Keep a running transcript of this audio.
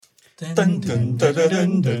Tagalan,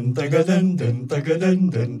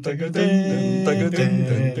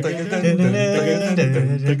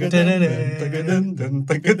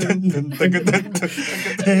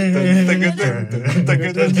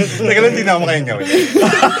 di na ako kayang gawin.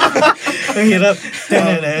 Ang hirap.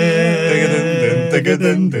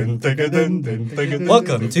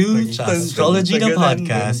 Welcome to Astrology the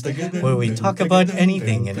Podcast, where we talk about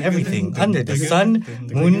anything and everything under the sun,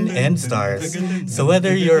 moon, and stars. So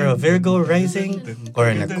whether you're a Virgo rising or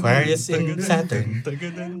an Aquarius in Saturn,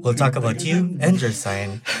 we'll talk about you and your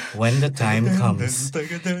sign when the time comes.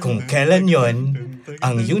 Kung kailan yon,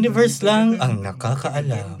 ang universe lang ang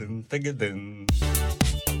nakakaalam.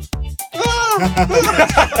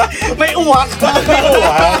 May uwak! May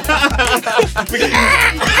uwak!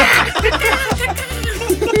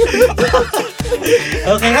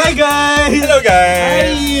 Okay, hi guys! Hello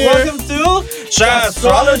guys! Hi! Welcome to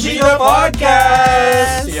Astrology the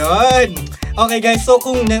Podcast! Yun! Okay guys, so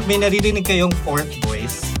kung may naririnig kayong fourth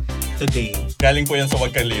voice today, Galing po yan sa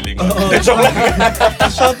Wag Kang Lilingon.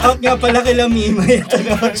 Shout out nga pala kay Lamima.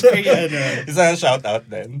 Isang shout out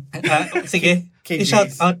din. Sige,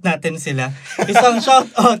 i-shout out natin sila. Isang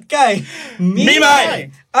shout out kay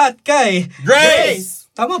Mimay! At kay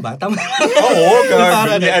Grace! Tama ba? Tama. Oo,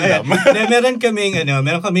 hindi alam. Meron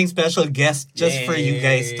kaming special guest just for you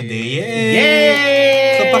guys today.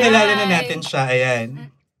 Yay! So pakilala na natin siya.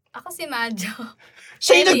 Ayan. Ako si Madjo.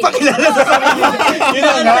 Siya yung nagpakilala sa kanya. Yun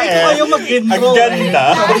ko kayo mag-intro. Ang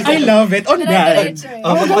ganda. I love it. On brand.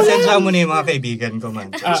 Magpasensya mo na yung mga kaibigan ko, man.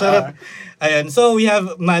 Sarap. Ayan. So, we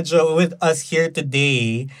have Madjo with us here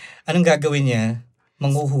today. Anong gagawin niya?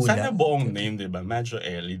 Manghuhula. Sana buong name, di ba? Madjo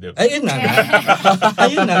Ellie, di ba? Ayun na nga.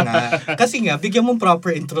 Ayun na nga. Kasi nga, bigyan mong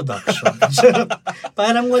proper introduction.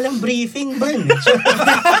 Parang walang briefing, Bern.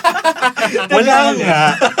 Wala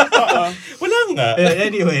nga. Wala nga.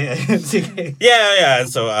 Anyway, sige. Yeah.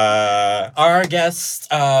 So, our guest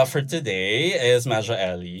for today is Madjo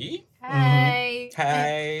Ellie. Hi.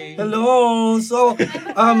 Hi. Hello! So,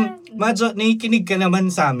 Madjo, nakikinig ka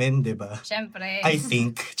naman sa amin, di ba? Siyempre. I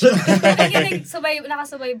think.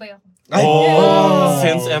 Nakasubaybay ako. Ay,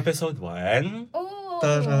 Since episode 1? Oh.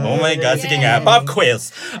 Tara. Oh my God, sige nga. Pop quiz.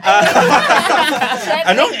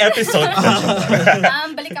 Anong episode?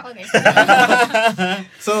 Balik ako guys.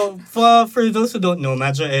 So, for those who don't know,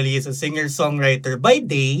 Madjo Ellie is a singer-songwriter by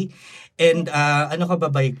day. And ano ka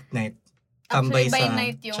ba by night? Actually, by sa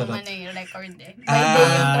night yung charot. yung record eh. By day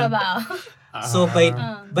yung trabaho. So, by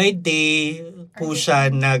day po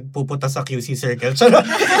siya nagpupunta sa QC Circle. Charot.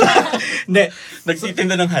 Hindi.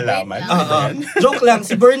 Nagtitinda ng halaman. Joke lang.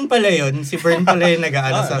 Si Bern pala yun. Si Bern pala yung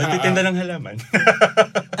nag-aano sa... Nagtitinda ng halaman.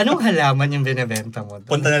 Anong halaman yung binibenta mo?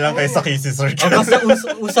 Punta na lang kayo sa Casey O Circle. basta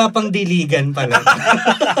usapang diligan pala.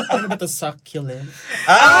 Ano ba ito? Succulent?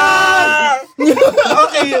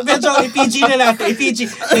 Okay, medyo i-PG na natin.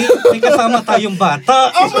 I-PG. May kasama tayong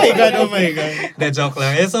bata. Oh my God. De, joke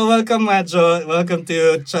lang. So, welcome, Madjo. Welcome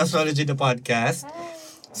to Astrology the Podcast.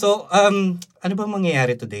 So, ano ba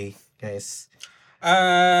mangyayari today, guys?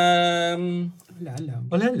 Wala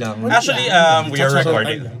lang. Actually, we are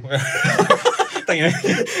recording.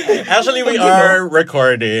 Actually, we are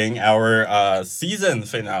recording our season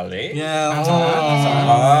finale. Yeah.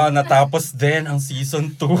 Natapos din ang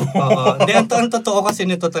season 2. Hindi, ang totoo kasi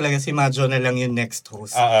nito talaga si Madjo na lang yung next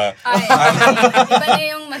host. Ay, iba na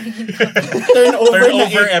yung magiging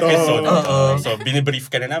Turnover episode. So,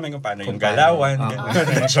 binibrief ka na namin kung paano yung galawan.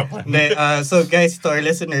 So guys, to our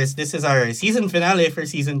listeners, this is our season finale for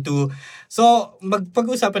season 2. So,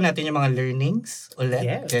 pag-usapan natin yung mga learnings ulit.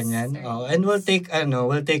 Yes. Ganyan. And we'll take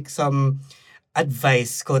some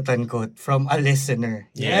advice, quote-unquote, from a listener.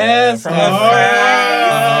 Yes! From a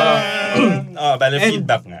friend! Bale,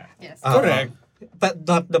 feedback nga. Yes. Correct. But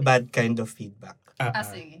not the bad kind of feedback.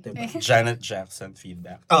 Sige. Diba? Janet Jackson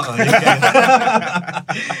feedback.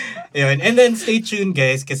 Yun. And then, stay tuned,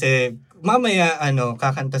 guys, kasi mamaya,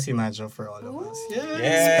 kakanta si Madjo for all of us.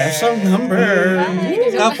 Yes. Special number.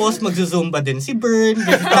 Tapos, magzuzumba din si Bern.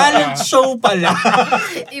 Talent show pala.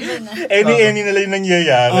 Iba na. Any nila yung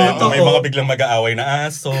nangyayari. Oo. May mga biglang mag-aaway na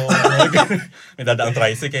aso. May dadaang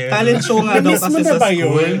tricycle. Talent show nga daw Na-miss mo kasi na sa ba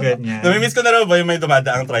school. yun? Ganyan. Namimiss ko na raw ba yung may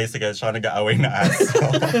dumadaang tricycle siya nag-aaway na aso.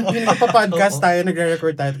 Yung nagpa-podcast tayo,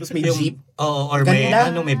 nagre-record tayo, tapos may jeep. Or may,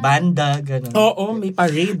 Ganda. may banda, gano'n. Oo, may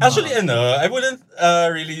parade. Actually, I wouldn't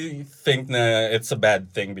really think na it's a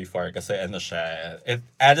bad thing before kasi siya, it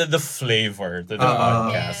added the flavor to the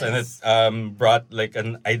podcast. Yes. And it brought like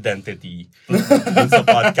an identity dun sa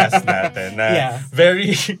podcast natin na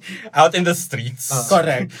very out in the streets.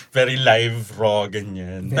 Correct. Very live, raw,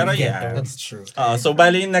 ganyan. Pero Very yeah. ghetto. That's true. So,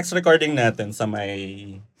 bali, next recording natin sa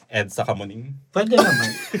may EDSA Kamuning. Pwede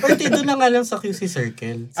naman. Or doon na nga lang sa QC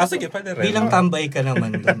Circle. Sige, pwede rin. Bilang tambay ka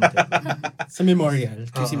naman doon. Sa Memorial.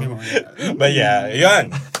 QC Memorial. But yeah,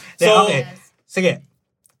 yun. So, So, okay. Sige.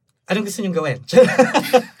 Anong gusto niyong gawin?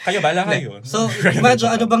 kayo, bala kayo. So, Madjo,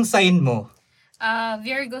 ano bang sign mo?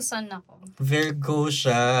 Virgo sun ako. Virgo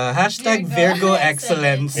siya. Hashtag Virgo Virgo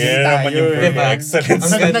Excellence. Yeah, naman yung Tayo, Virgo diba? excellence.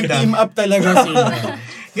 Ang ganda. Nag-team up talaga sila.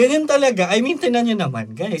 Ganyan talaga. I mean, tinan nyo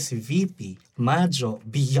naman, guys. VP, Madjo,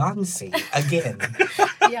 Beyonce, again.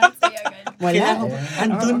 Beyonce agad. Kailangan,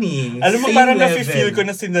 andun eh. Alam mo, Same parang level. nafe-feel ko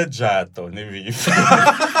na sinadya to ni Viv.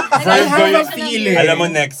 I have a feeling. Alam mo,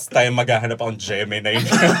 next time maghahanap akong Gemini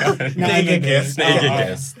Na i-guess. na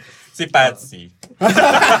i-guess. Si Patsy.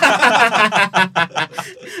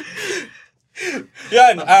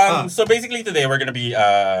 Yan. So basically today we're gonna be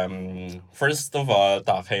first of all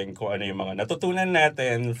talking kung ano yung mga natutunan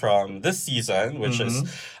natin from this season, which is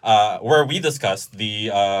where we discussed the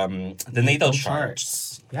natal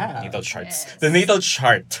charts. Yeah. Natal charts. Yes. The natal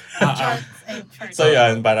chart. Charts and charts. So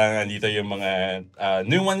yan, parang andito yung mga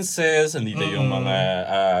nuances, andito yung mga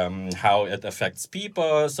how it affects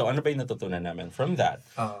people. So ano ba yung natutunan namin from that?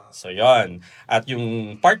 So yan. At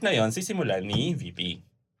yung part na yon sisimulan ni VP.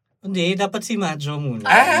 Hindi, dapat si Madjo muna.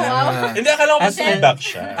 wow. Hindi, akala ko As feedback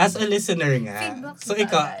siya. As a listener nga. Feedback So ba?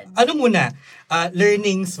 ikaw, ano muna?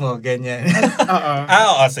 Learnings mo, ganyan.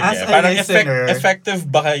 Oo, sige. As a Parang listener. effective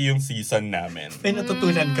ba kayo yung season namin? May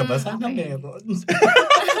natutunan ka ba? Sana okay. meron.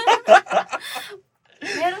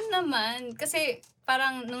 Meron naman. Kasi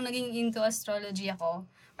parang nung naging into astrology ako,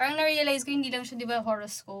 parang na-realize ko hindi lang siya, di ba,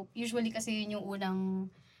 horoscope. Usually kasi yun yung unang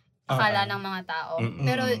akala ng mga tao.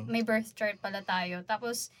 Pero may birth chart pala tayo.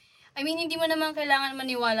 Tapos, I mean, hindi mo naman kailangan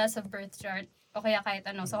maniwala sa birth chart o kaya kahit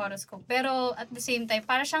ano, sa horoscope. Pero at the same time,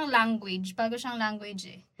 para siyang language. Bago siyang language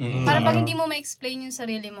eh. Para pag hindi mo ma-explain yung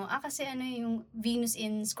sarili mo, kasi ano yung Venus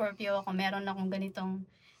in Scorpio ako, meron akong ganitong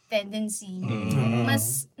tendency.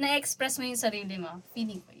 Mas na-express mo yung sarili mo.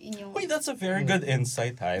 Feeling ko. Yun yung... Wait, that's a very good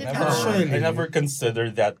insight, ha? Actually. I never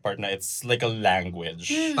considered that part na it's like a language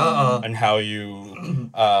Oo. on how you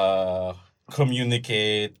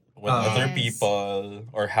communicate with other Yes. people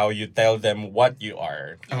or how you tell them what you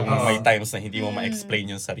are. Kung may times na hindi mo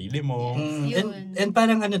ma-explain yung sarili mo. Yun. And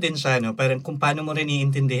parang ano din siya, no? Parang kung paano mo rin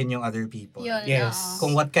iintindihin yung other people. Yun, Yes.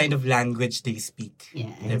 Kung what kind of language they speak.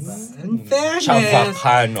 Yes. Diba? In fairness,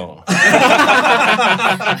 Chavacano.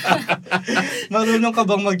 marunong ka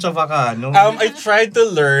bang mag-chavacano? I tried to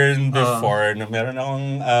learn before. Meron akong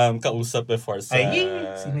kausap before sa Ay,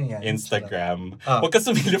 sino yan? Instagram. Ah. Huwag ka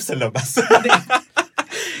sumilip sa labas.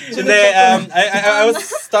 Hindi, I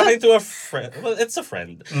was talking to a friend. Well, it's a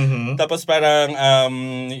friend. Tapos parang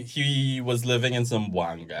he was living in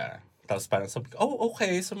Zamboanga. Tapos parang sabi ko, oh,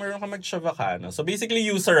 okay. So, meron ka mag-Chavacano. So, basically,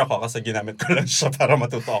 user ako kasi ginamit ko lang siya para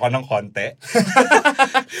matuto ako ng konti.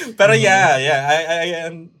 Pero yeah,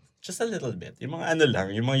 I am just a little bit. Yung mga ano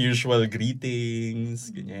lang, yung mga usual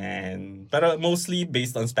greetings, ganyan. Pero mostly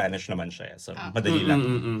based on Spanish naman siya. So, madali lang.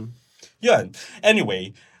 Yun.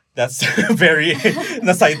 Anyway, that's very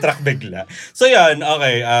na-sidetrack bigla. So, yun.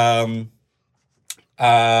 Okay.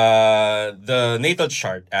 The natal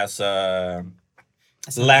chart as a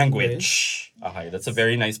language. Okay, that's a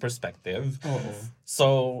very nice perspective. Oo. So,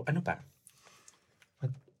 ano pa?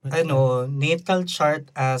 Natal chart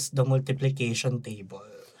as the multiplication table.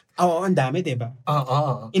 Oo, ang dami, diba?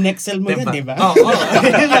 Oo. In Excel mo yan, diba? Oo.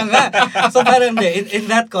 Yun na nga. So parang in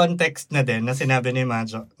that context na din, na sinabi ni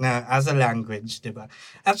Madjo, na as a language, diba?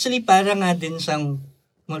 Actually, parang nga din siyang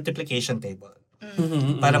multiplication table.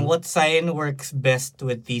 Parang what sign works best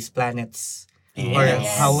with these planets? Or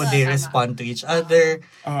Yes. how would they Tama. respond to each other?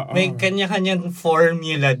 May kanya-kanyang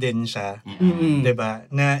formula din siya. Diba?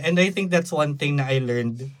 And I think that's one thing na I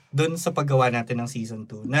learned dun sa paggawa natin ng season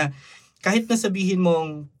 2. Na kahit na sabihin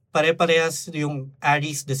mong pare-parehas yung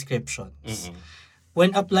Aries descriptions,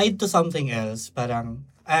 when applied to something else, parang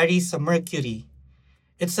Aries sa Mercury,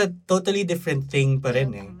 it's a totally different thing pa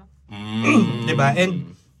rin eh. Diba?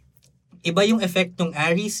 And iba yung effect ng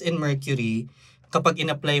Aries and Mercury kapag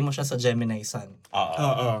in-apply mo siya sa Gemini Sun.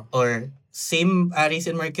 Oo. Or same Aries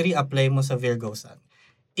and Mercury, apply mo sa Virgo Sun.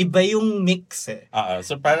 Iba yung mix eh.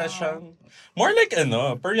 So, para siyang more like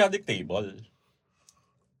periodic table.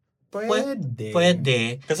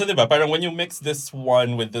 Pwede. Kasi diba, parang when you mix this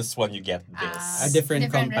one with this one, you get this. A different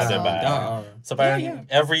compound. result. Diba? Oo. So parang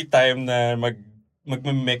every time na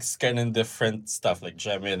mag-mix ka ng different stuff like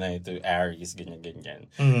Gemini to Aries, ganyan-ganyan.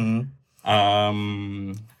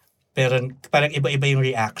 Pero parang iba-iba yung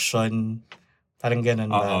reaction. Parang ganun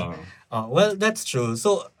ba? Well, that's true.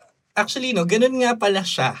 So, actually, ganun nga pala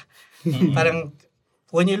siya. Parang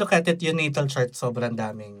when you look at it, yung natal chart, sobrang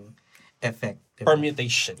daming effect. Diba?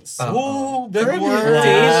 Permutations. Oo. Big word.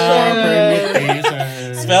 Permutation. Permutation.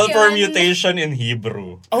 Spell Yun. permutation in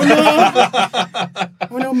Hebrew. Oh no!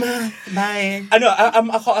 Oh no, ma. Bye.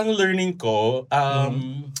 Ako ang learning ko,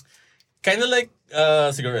 kind of like,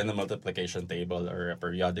 siguro in a multiplication table or a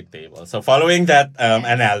periodic table. So following that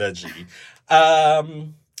analogy,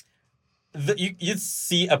 you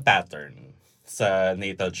see a pattern sa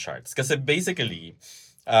natal charts. Kasi basically,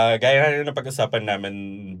 gaya na pag-usapan namin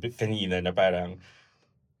kanina na parang,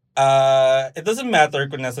 it doesn't matter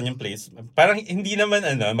kung nasan yung place. Parang hindi naman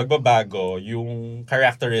magbabago yung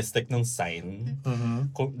characteristic ng sign.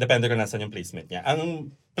 Kung, depende kung nasan yung placement niya.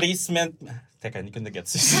 Ang placement, teka, hindi ko na-get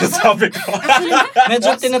yung topic ko.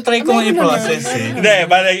 Medyo tinatry ko i-process Hindi,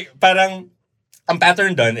 parang ang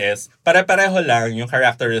pattern doon is, pare-pareho lang yung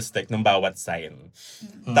characteristic ng bawat sign.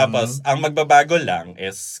 Tapos, ang magbabago lang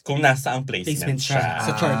is kung nasa ang placement siya.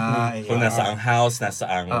 Sa chart mo. Kung nasa ang house,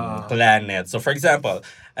 nasa ang planet. So, for example,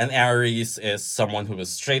 an Aries is someone who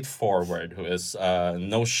is straightforward, who is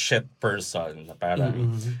no shit person,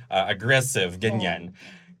 parang aggressive, ganyan.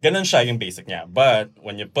 Ganon siya yung basic niya. But,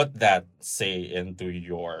 when you put that, say, into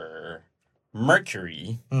your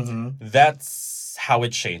Mercury, that's how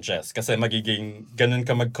it changes. Kasi magiging ganun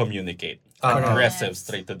ka mag-communicate. Aggressive,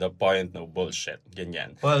 straight to the point, no bullshit.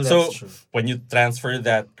 Ganyan. Well, so, that's true. when you transfer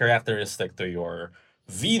that characteristic to your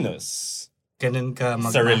Venus, ganun ka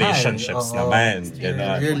magmahal. sa relationships naman.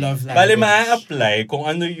 Your love language. Bale, ma-apply kung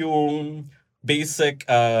ano yung basic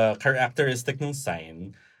characteristic ng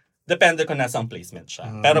sign. Depende kung nasa ang placement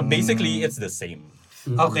siya. Pero basically, it's the same.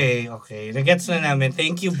 Okay. Nagets na namin.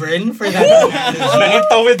 Thank you, Bern, for that analogy.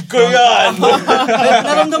 Naitawid ko yan!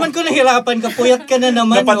 Naramdaman ko nahirapan ka. Puyat ka na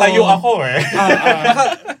naman. Napatayo ako eh.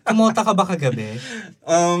 Kumota ka ba kagabi?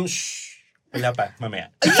 Wala pa, mamaya.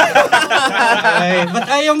 Ay, ba't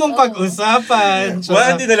ayaw mong pag-usapan?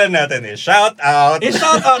 Well, hindi na lang natin eh. Shout out!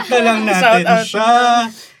 I-shout out na lang natin Shout out. siya.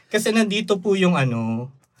 Kasi nandito po yung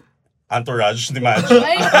Entourage ni Macho.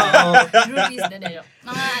 Ay, groupies na joke.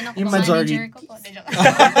 Mga ko, Yung mga majority. manager ko po. Joke.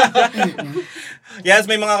 Yes,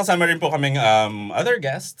 may mga kasama rin po kaming other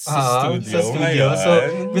guests sa studio. Sa studio. Ngayon. So,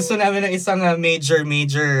 gusto namin ng isang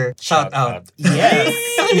major shout out. Yes!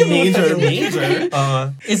 Major.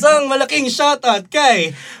 Isang malaking shout out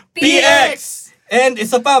kay PX! And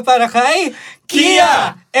isa pa para kay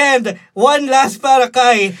Kia! And one last para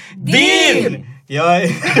kay Dean! Yun.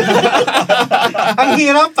 Ang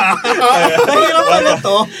hirap pa. Ang hirap pala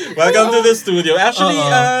to. Welcome to the studio. Actually,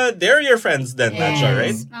 they're your friends then, Macho,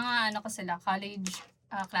 right? Mga ko sila, college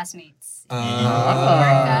classmates.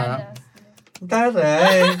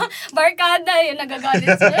 Taray. Barkada, yun,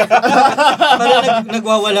 nagagalit sila. Parang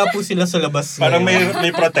nagwawala po sila sa labas. Parang ngayon.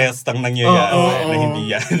 may protestang nangyayari na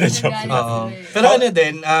hindi yan. Na-joke Nagagalit lang. sila. Pero ano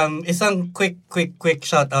din, isang quick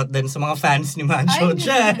shout out din sa mga fans ni Mancho Ay,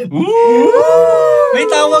 dyan. May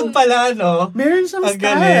tawag pala, no? Meron siyang Ang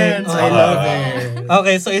galing. stance. I love it.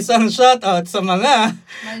 Okay, so isang shout out sa mga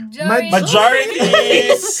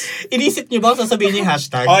Majorities! inisip niyo ba sasabihin niyo yung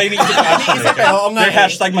hashtag? Oh, iniisip ko actually. Oo nga Your eh.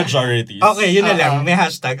 hashtag majorities. Okay, yun na lang. May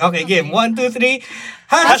hashtag. Okay, game. 1, 2, 3.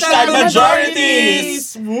 Hashtag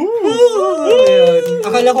majorities! Ayun.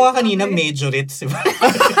 Akala ko nga kanina majorits.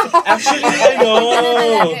 Actually, I know.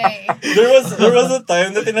 There was a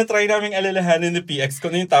time na tinatry naming alalahanin ni PX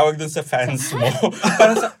kung ano yung tawag dun sa fans mo.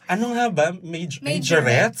 Parang sa, ano nga ba?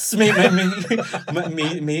 Majorettes? May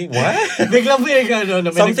what? Biglang may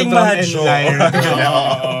may Something nagdrum and macho. lyre.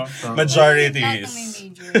 Majorities.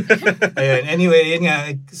 Ayun. Anyway, yun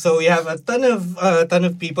nga. So we have a ton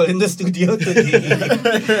of people in the studio today.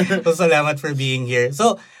 So salamat for being here.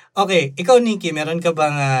 So, okay, ikaw Nikki, meron ka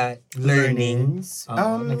bang learnings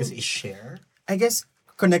na gusto i-share? I guess,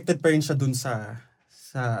 connected pa rin siya dun sa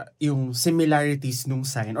yung similarities nung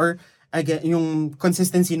sign. Or, again, yung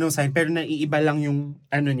consistency nung sign. Pero naiiba lang yung,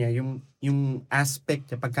 niya, yung aspect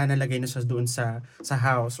niya pagka nalagay na siya doon sa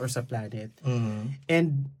house or sa planet.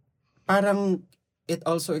 And, parang, it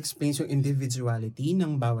also explains yung individuality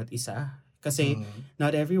ng bawat isa. Kasi,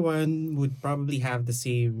 not everyone would probably have the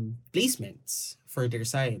same placements for their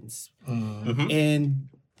signs. And,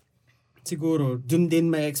 siguro, dun din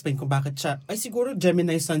may explain kung bakit siya, siguro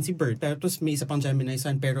Gemini sun si Bert, tapos may isa pang Gemini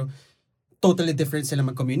sun, pero totally different sila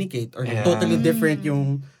mag-communicate or totally different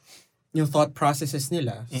yung thought processes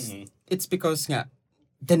nila. It's because nga,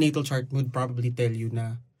 the natal chart would probably tell you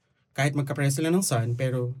na kahit magkapareha sila ng sun,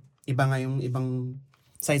 pero iba nga yung ibang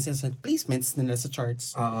signs and placements nila sa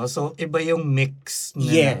charts. So iba yung mix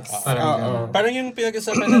nila. Yes. Parang yung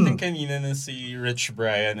pinag-usapan natin kanina na si Rich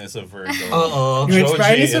Brian is a Virgo. Rich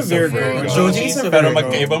Brian is a Virgo. Joji is a Virgo.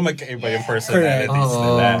 Pero magkaiba yung personalities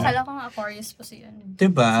nila. Akala ko nga Aquarius po siya.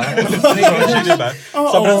 Diba? Joji, diba?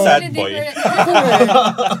 Sobrang sad boy.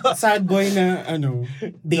 Sad boy na,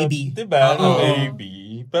 baby. Diba? Baby.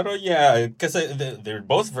 Pero yeah, kasi they're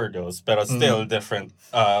both Virgos, pero still different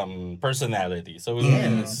personalities. So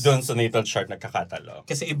doon sa natal chart nagkakatalo.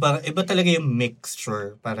 Kasi iba talaga yung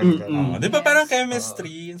mixture. Parang gano'n. Di ba parang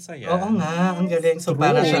chemistry? Ang saya. Oo nga, ang galing. So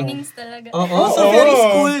para siyang... Learnings talaga. So very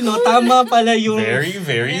school, no? Tama pala yung... Very,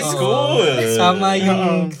 very school. Sama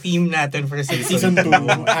yung theme natin for Season 2,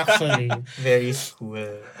 actually. Very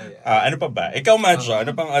school. Ano pa ba? Ikaw, Madjo,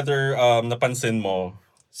 ano pang other napansin mo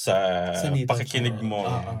sa pakikinig mo?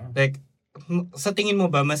 Like, sa tingin mo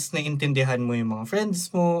ba, mas naintindihan mo yung mga friends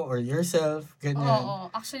mo or yourself? Ganyan. Oo.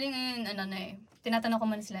 Actually, ngayon, tinatanong ko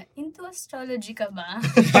man sila, into astrology ka ba?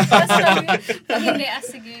 Pag hindi,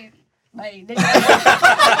 sige, bye.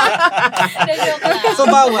 Joke lang. So,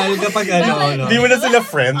 bawal kapag no? Hindi mo na sila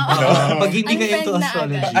friend, no? Pag hindi ka into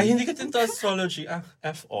astrology. Hindi ka into astrology.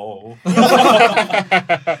 F.O.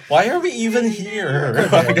 Why are we even here?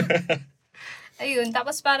 Ayun,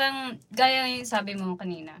 tapos parang, gaya yung sabi mo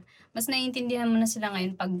kanina, mas naiintindihan mo na sila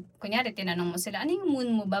ngayon pag, kunyari, tinanong mo sila, ano yung moon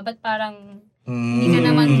mo ba? Ba't parang, hindi ka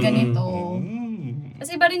naman ganito?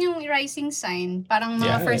 Kasi iba rin yung rising sign, parang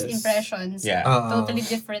mga first impressions, totally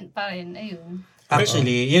different pa rin. Ayun.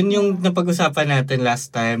 Actually, yun yung napag-usapan natin last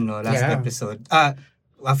time, no? Last episode. A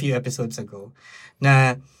few episodes ago.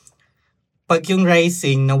 Na, pag yung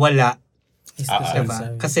rising nawala,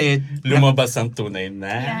 diba? Kasi lumabas ang tunay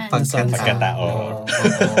na pagkatao.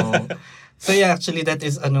 So yeah, actually that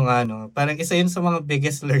is parang isa yun sa mga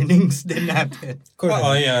biggest learnings din natin.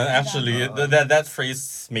 Actually that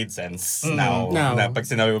phrase made sense now. Na pag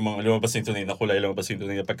sinabi mo lumabas yung tunay na kulay, lumabas yung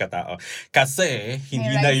tunay na pagkatao. Kasi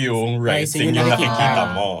hindi na yung rising yung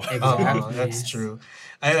nakikita mo. That's true.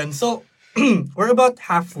 Ayun, so we're about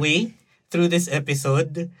halfway through this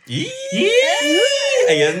episode.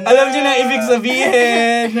 Ayan. Alam niyo na ibig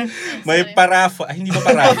sabihin. May paraffol. Ay, hindi ba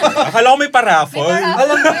paraffol? Akala ko may paraffol.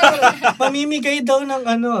 Alam mo, mamimigay daw ng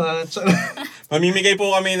Mamimigay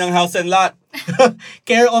po kami ng house and lot.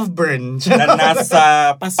 Care of Burn. Na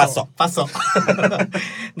nasa pasok.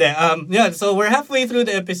 So we're halfway through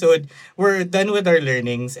the episode. We're done with our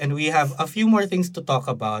learnings and we have a few more things to talk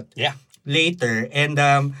about later. And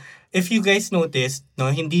if you guys noticed, no,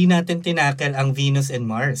 hindi natin tinakal ang Venus and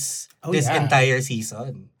Mars this entire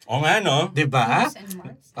season. O nga, no? Diba? Venus and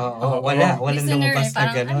Mars? Walang lumabas na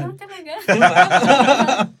gano'n. Talaga?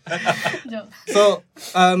 Joke. So,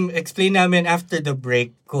 explain namin after the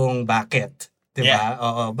break kung bakit. Diba?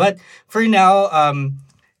 But for now,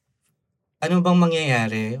 ano bang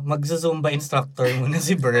mangyayari? Magzo-Zumba instructor muna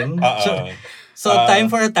si Bern. So, time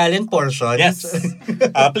for a talent portion. Yes.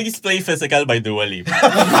 Please play Physical by Dua Lipa.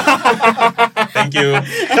 Thank you.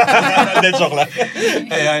 Joke lang.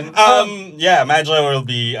 Ayan. Madjo will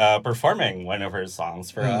be performing one of her songs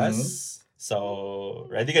for us. So,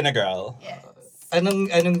 ready ka na, girl? Yes.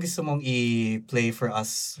 Anong gusto mong i-play for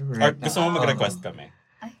us right now? Gusto mo mag-request kami?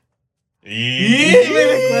 May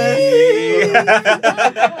request!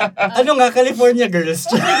 California Girls.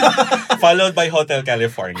 Followed by Hotel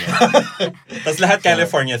California. Tapos lahat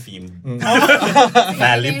California themed.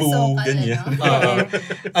 Malibu, ganyan.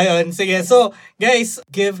 Ayun, sige. So, guys,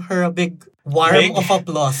 give her a big warm of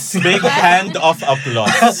applause. Big hand of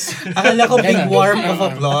applause. Akala ko big warm of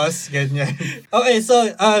applause. Ganyan. Okay, so,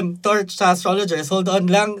 Torch Astrologers, hold on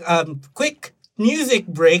lang. Quick music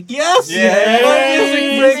break. Yes!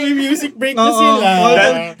 Music break na sila.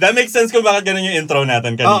 That makes sense kung bakit ganun yung intro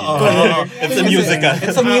natin kanina. It's a musical.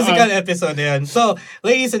 It's a musical episode yan. So,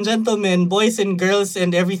 ladies and gentlemen, boys and girls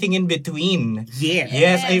and everything in between.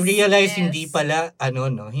 Yes, I realized hindi pala,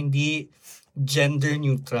 hindi gender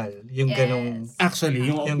neutral. Yung ganong... Actually,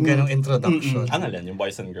 yung ganong introduction. Ang alam, yung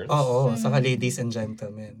boys and girls. Oo, saka ladies and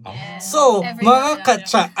gentlemen. So, mga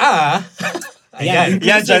katsaa, Ayan,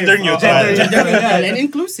 gender neutral. Gender neutral and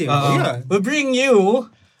inclusive. We bring you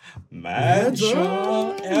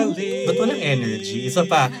Madjo Ellie. Ba't walang energy? Isa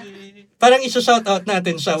pa. Parang isa-shoutout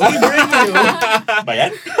natin siya. We bring you ba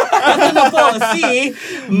yan? Ito na po si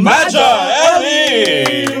Madjo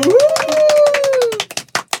Ellie!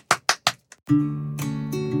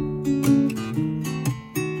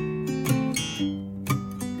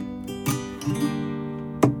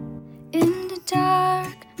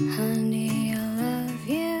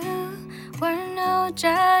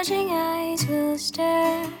 Judging eyes will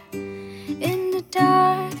stare in the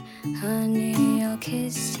dark, honey. I'll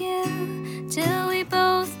kiss you till we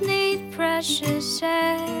both need precious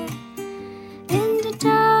air. In the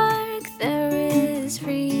dark there is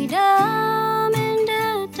freedom. In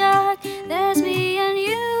the dark there's me and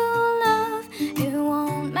you, love. It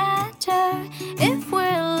won't matter if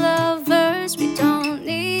we're lovers. We don't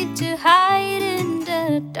need to hide in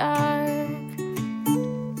the dark.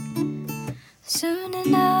 Soon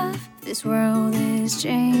enough this world is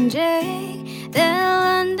changing.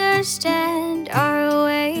 They'll understand our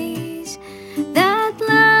ways. That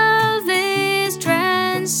love is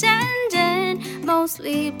transcendent,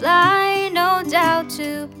 mostly blind, no doubt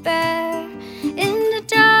to bear. In the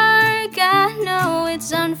dark I know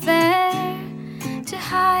it's unfair to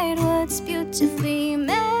hide what's beautifully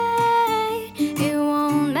made. It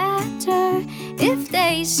won't matter if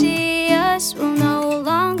they see us. We'll no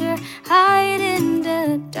longer hide in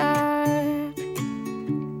the dark.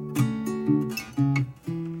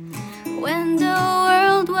 When the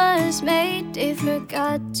world was made, they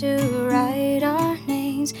forgot to write our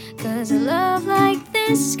names. 'Cause a love like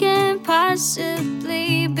this can't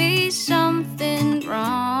possibly be something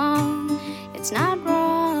wrong. It's not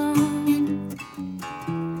wrong.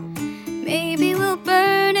 Maybe we'll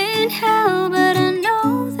burn in hell, but I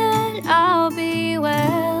know that I'll be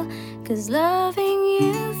well. 'Cause loving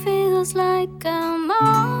you feels like I'm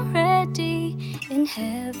already in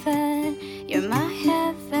heaven. You're my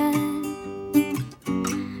heaven.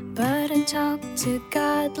 But I talked to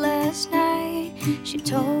God last night. She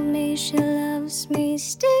told me she loves me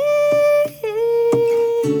still.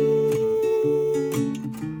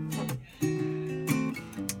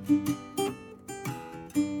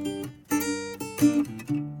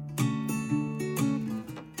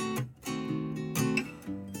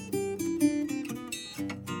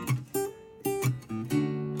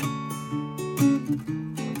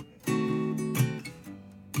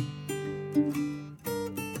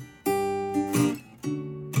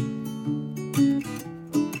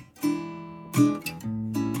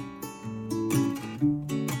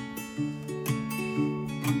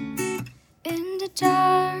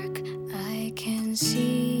 Dark, I can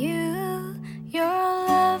see you, your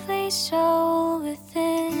lovely soul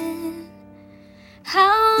within.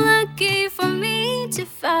 How lucky for me to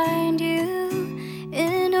find you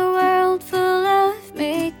in a world full of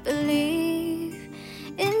make-believe.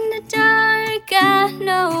 In the dark, I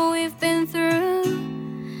know we've been through.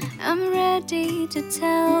 I'm ready to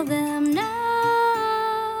tell them now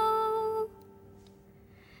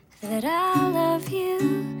that I love you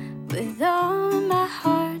with all my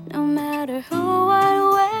heart, no matter who,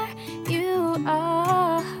 what, where you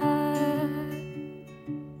are.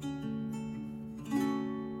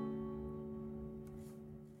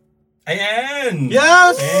 Ayan!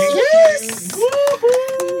 Yes! Yes!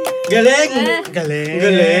 Galing! Galing.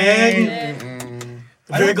 Galing!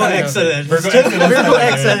 Virgo Ano tayo? excellent. Virgo excellent. Virgo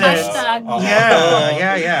excellent. Hashtag.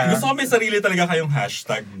 Yeah. Gusto ko may sarili talaga kayong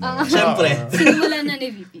hashtag. No? Siyempre. Sinimulan na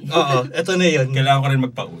ni VP. Oo, eto na yun. Kailangan ko rin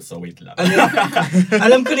magpauso. Wait lang.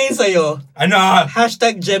 Alam ko na yun sa'yo. Ano?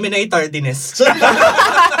 Hashtag Gemini tardiness.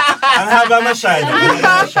 Ang haba masyado.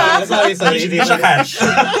 Sorry. Hindi siya catch.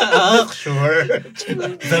 Sure.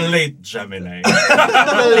 The late Gemini.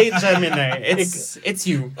 The late Gemini. It's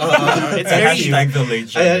you. It's very you. Hashtag the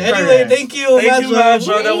late Gemini. Anyway, thank you, Thank you, Majo.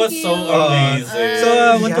 Majo. That was so amazing.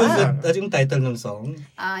 So, what was yung title ng song?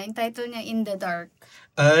 Yung title niya, In the Dark.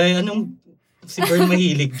 Ay, anong si Bern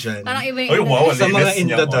mahilig dyan? Parang iba Oy, yung wow, Sa mga linis In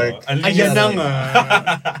niya, the oh. Dark. Ang linis Ayan na niya. nga.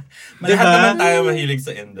 Lahat Diba? naman tayo mahilig sa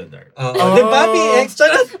In the Dark. Diba, PX?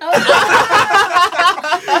 Charot!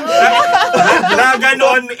 Lagan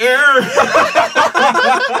on air!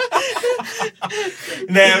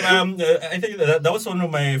 I think that was one of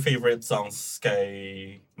my favorite songs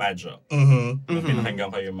kay Majo. Mm-hmm.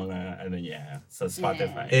 Pinakinggan ko yung mga ano niya sa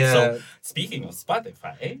Spotify. Yeah. So, speaking of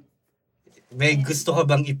Spotify, May gusto ka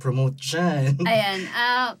bang i-promote dyan? Ayan,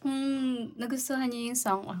 kung nagustuhan niyo yung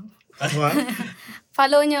song ko, What?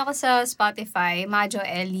 follow niyo ako sa Spotify, Majo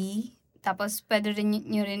Ellie. Tapos pwede rin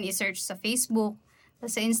niyo rin i-search sa Facebook.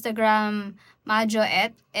 Tapos sa Instagram,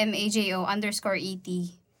 majo@majo_et.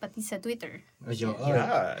 Pati sa Twitter. Ayun.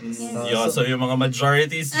 so yung mga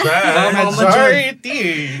majorities dyan.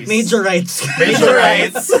 Majorities. Major rights. Major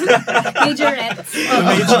rights. Majorettes.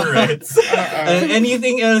 Major rights.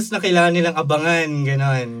 Anything else na kailangan nilang abangan?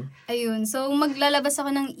 Ganon. Ayun, so maglalabas ako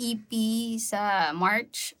ng EP sa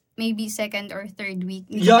March. Maybe second or third week.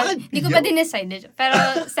 Hindi ko pa din-decide. Pero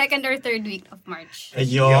second or third week of March.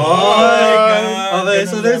 Ayun. God. Okay,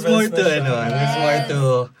 so there's more Ganun to, levels na siya. there's more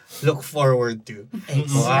to look forward to.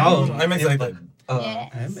 Wow. I'm excited.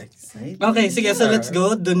 Yes. I'm excited. Okay, sige, so let's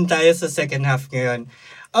go. Dun tayo sa second half ngayon.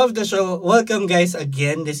 of the show. Welcome guys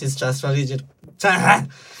again. This is Astrology.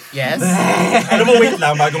 Yes. Alam mo, wait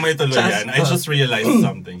lang, bago may tuloy yan. I just realized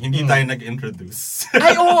something. Hindi tayo nag-introduce.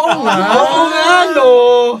 Ay, oo nga. Oo nga, no.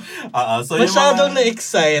 So yung Masyadong mga,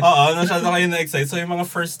 na-excite. masyado kayo na-excite. So yung mga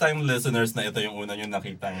first-time listeners na ito yung una yung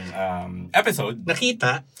nakitang episode.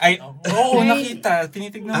 Nakita? Ay, oo, nakita.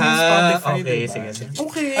 Tinitignan mo yung Spotify. Okay, diba? sige.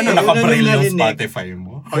 Okay. Ano, nakabrail yung narinig. Spotify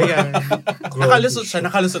mo? Oh, yeah. Nakalusot siya.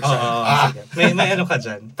 Sige. May ano ka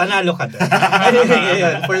dyan. Panalo ka dyan.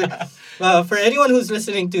 Ayun, for anyone who's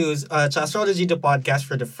listening to Astrology the podcast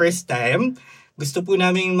for the first time, gusto po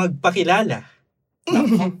namin magpakilala.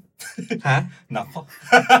 Nako. Ha? Nako.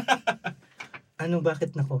 Ano,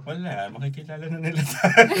 bakit nako? Wala, makikilala na nila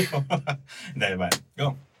tayo. Hindi ba?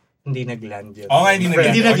 Go. Hindi nag-land yun. Okay,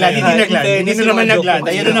 hindi nag-land. Hindi na naman nag-land.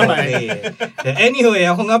 Ayun na naman. Anyway,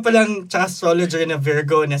 ako nga palang astrologer na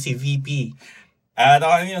Virgo na si VP. At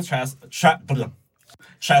ako yung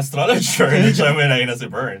astrologer na Gemini na si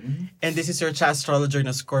Bern. And this is your astrologer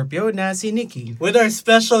na Scorpio na si Nikki. With our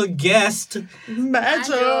special guest,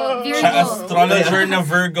 Virgo. Astrologer na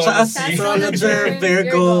Virgo na si... Astrologer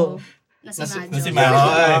Virgo. Na si Na si Majo.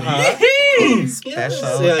 Majo.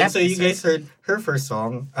 Special So you guys heard her first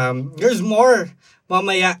song. There's more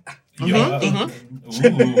mamaya. Yeah.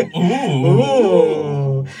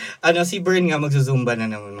 Ooh. Ano, si Bern nga magzuzumba na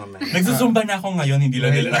naman mamaya. Nagsusumba na ako ngayon, hindi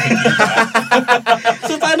lang nila nakikita.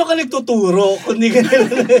 So paano ka nagtuturo kung di ka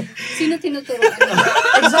Sino tinuturo?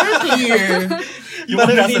 Exactly. Yung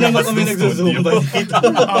parang mga hindi nasa naman labas kami ng nagzuzumba studio. dito.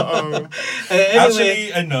 Anyway,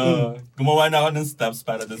 Actually, gumawa na ako ng steps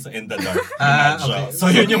para dun sa In the Dark. okay. So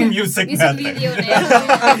yun yung music Music natin. video na yan.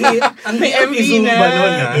 ang may MV zumba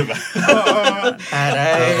nun, ha? Diba?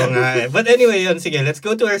 Aray. Oo nga eh. But anyway, yun, sige, let's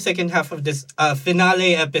go to our second half of this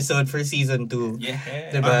finale episode for season 2. Yeah.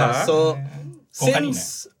 Diba? So, Kung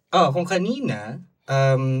kung kanina,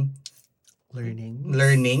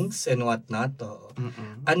 learnings and whatnot,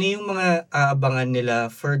 ano yung mga aabangan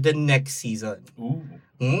nila for the next season? Ooh.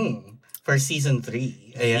 For season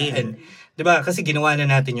 3. Ayan. And, diba, kasi ginawa na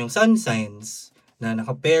natin yung sun signs na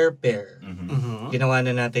naka-pair-pair. Ginawa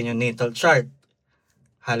na natin yung natal chart.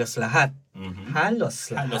 Halos lahat.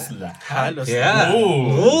 Halos lahat. Yeah.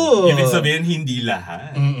 Ooh. Ibig sabihin, hindi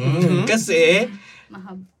lahat. Kasi,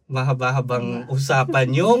 mahaba-habang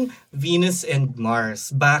usapan yung Venus and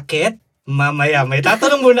Mars. Bakit? Mamaya, may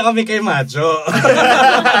tatanong muna kami kay Majo.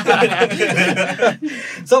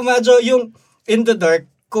 So, Majo, yung In the Dark,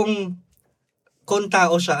 kung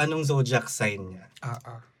tao siya, anong zodiac sign niya?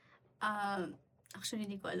 Actually,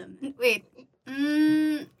 hindi ko alam. Wait.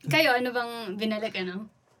 Kayo, ano bang binalik, ano?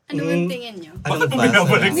 Ano bang tingin nyo? Bakit mo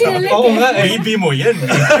binabalik sa akin? Oo nga eh. Baby mo yan.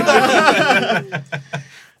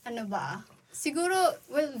 Ano ba? Siguro,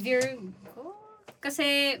 well, Virgo.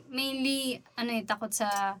 Kasi mainly, takot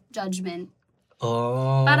sa judgment.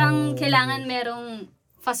 Oh. Parang kailangan merong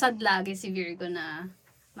facade lagi si Virgo na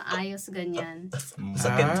maayos, ganyan.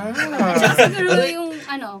 Sakit. Tsaka siguro yung,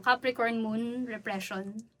 Capricorn Moon,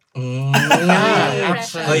 repression.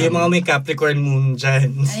 Repression. Yung mga may Capricorn Moon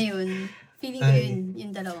dyan. Ayun. Feeling ko yun,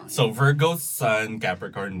 yung dalawang. So, Virgo, Sun,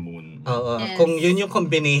 Capricorn, Moon. Oo. Yes. Kung yun yung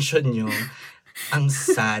combination nyo, ang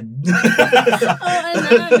sad.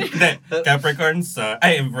 Hindi. Capricorn, Sun.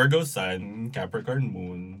 Virgo, Sun, Capricorn,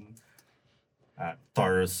 Moon.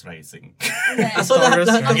 Taurus rising. So lahat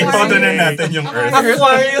Itodo na natin yung Earth.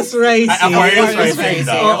 Aquarius rising. Aquarius rising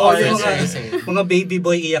daw. Oo, Aquarius yung rising. mga baby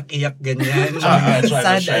boy iyak-iyak ganyan. Medyo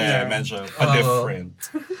pa-different.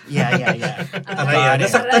 Yeah. Aray,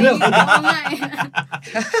 nasaktan ako.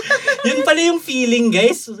 Yun pala yung feeling,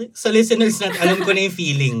 guys. Sa listeners natin, alam ko na yung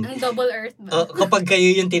feeling. Ang double earth ba? Kapag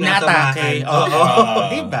kayo yung tinatamahan. Oo.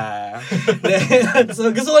 Diba?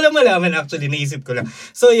 So, gusto ko lang malaman actually, naisip ko lang.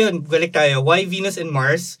 So, yun, balik tayo. Why Venus and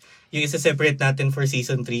Mars? Yung isa-separate natin for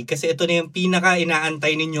season 3. Kasi ito na yung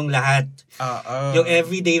pinaka-inaantay ninyong lahat. Yung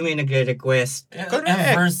everyday may nagre-request.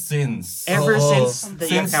 Ever since.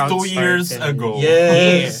 Since 2 years ago.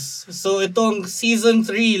 Yes. So, itong season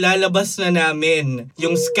 3, lalabas na namin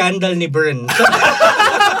yung scandal ni Bern.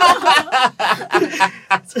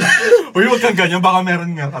 Uy, wag kang ganyan. Baka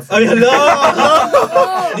meron nga kasi. Ay, hello!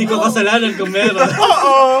 Hindi ko kasalanan kung meron.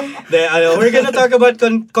 We're gonna talk about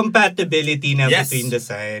compatibility na between the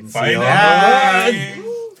signs. Finally!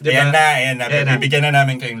 Diba? Ayan na. Bibigyan na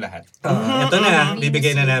namin kayong lahat. Ito na,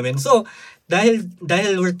 bibigay na namin. So, dahil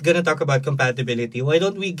we're gonna talk about compatibility, why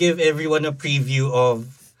don't we give everyone a preview of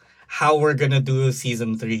how we're gonna do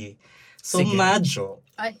season 3? So, sige. Majo.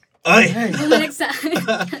 Ay! Bumalik sa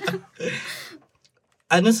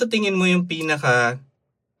Ano sa tingin mo yung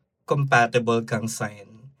pinaka-compatible kang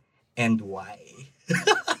sign? And why?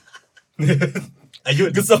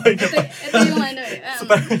 Ayun. Gusto ko yung Ito yung ano eh.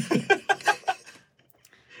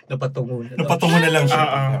 Napatungo na lang siya.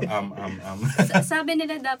 Sabi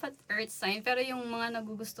nila dapat earth sign, pero yung mga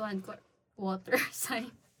nagugustuhan ko, water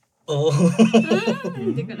sign. Oo.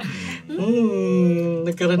 Hindi ko na.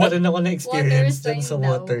 Nagkaroon na rin ako na experience Water dyan sa sign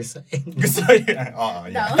daw. water sign. Gusto ko yung...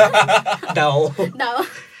 Daw. Daw.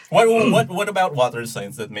 What about water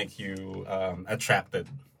signs that make you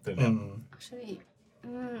attracted to them? Actually,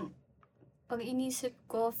 pag inisip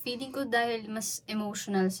ko, feeling ko dahil mas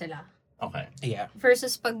emotional sila. Okay. Yeah.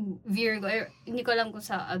 Versus pag Virgo, hindi ko alam kung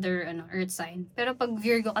sa other earth sign. Pero pag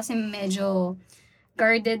Virgo kasi medyo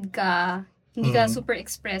guarded ka, hindi ka super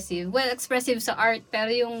expressive. Well, expressive sa art,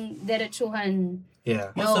 pero yung diretsuhan,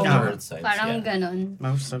 Yeah. Most of the earth signs, parang ganon.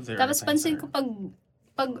 Most of the Tapos pansin ko pag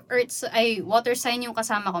water sign yung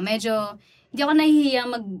kasama ko, medyo hindi ako nahihiya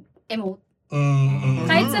mag-emote.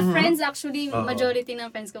 Kahit sa friends, actually, majority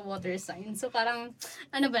ng friends ko water sign. So parang,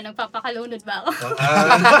 nagpapakalunod ba ako?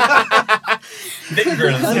 Big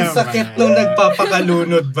girls. Ang sakit nung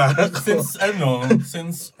nagpapakalunod ba?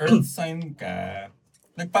 Since earth sign ka,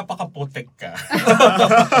 nagpapakaputik ka.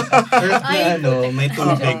 Earth na may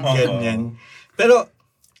tubig, ganyan. Pero,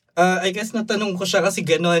 I guess natanong ko siya kasi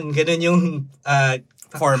ganon yung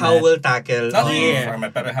format. How we'll tackle. Not the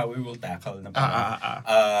format, pero how we will tackle.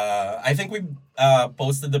 I think we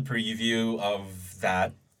posted the preview of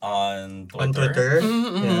that on Twitter.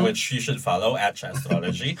 Which you should follow at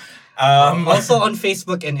Chastrology. Also on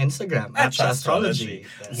Facebook and Instagram at Chastrology.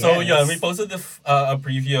 So yeah, we posted a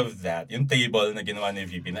preview of that, yung table na ginawa ni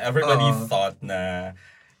VP na everybody thought na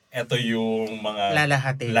eto yung mga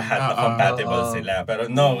lahat na compatible sila.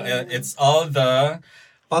 Pero no, it's all the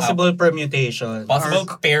possible permutations. Possible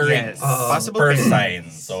pairings per pairings. sign.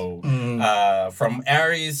 So, from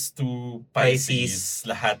Aries to Pisces,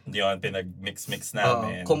 lahat yun pinag-mix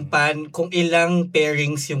namin. Kung ilang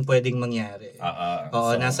pairings yung pwedeng mangyari.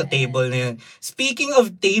 Nasa table na yun. Speaking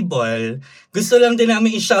of table, gusto lang din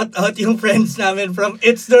namin i-shout out yung friends namin from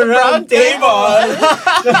It's the Round Table.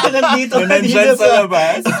 Nandito Nandiyan sa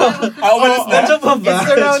labas. Umalis na. Nandiyan pa ba? It's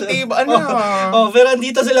the Round Table. Pero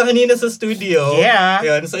andito sila kanina sa studio. Yeah.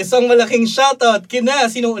 Yun. So isang malaking shoutout kina,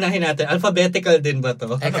 sino unahin natin? Alphabetical din ba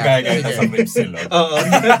to? Gaya sa ribs sila. Oo.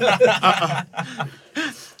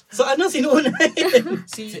 So sino unahin?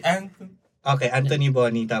 Si Anthony. Okay, Anthony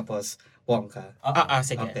Bonnie tapos Wongka.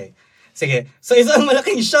 Sige. Okay. Sige. So isang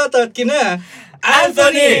malaking shoutout kina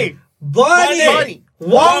Anthony Bonnie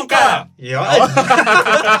Wongka! Yun.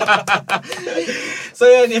 So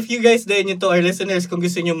yun, if you guys din to our listeners, kung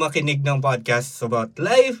gusto nyo makinig ng podcasts about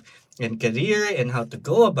life and career and how to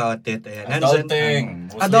go about it. Ayan,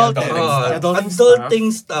 adulting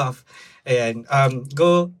stuff. Ayan,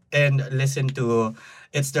 go and listen to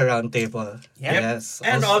It's the Round Table. Yep. Yes.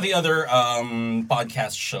 And all the other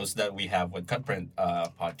podcast shows that we have with Cutprint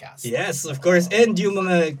Podcast. Yes, of course. And yung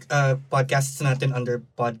mga podcasts natin under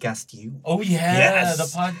Podcast You. Oh yeah, yes. The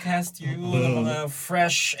Podcast You, the mga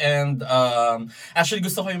fresh and actually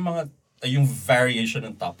gusto ko yung variation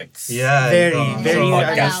ng topics. Yeah. Very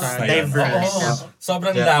podcast diverse.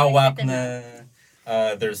 Sobrang lawak na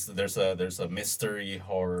there's a mystery,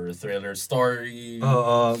 horror, thriller story.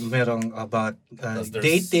 Merong about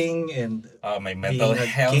dating and may mental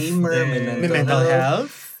health. Gamer, May mental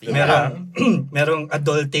health. Merong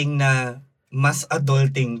adulting na mas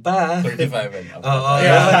adulting pa. 35 and up.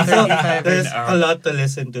 So, there's a lot to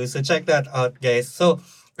listen to. So check that out, guys. So,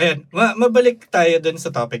 ayan, mabalik tayo dun sa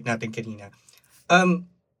topic natin kanina.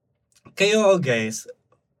 Kayo guys,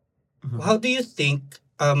 how do you think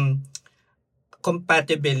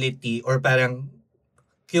compatibility or parang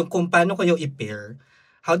yung kung paano kayo i-pair,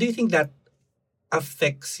 how do you think that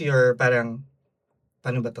affects your parang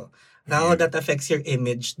paano ba to? How that affects your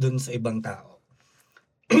image dun sa ibang tao?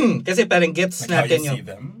 Kasi parang gets like natin how you yung see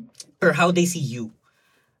them? or how they see you.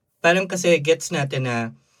 Parang kasi gets natin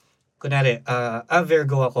na kunwari,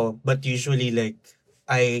 Virgo ako, but usually like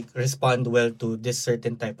I respond well to this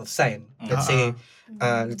certain type of sign. Let's say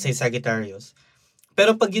Sagittarius.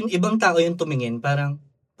 Pero pag yung ibang tao yung tumingin, parang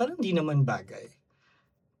di naman bagay.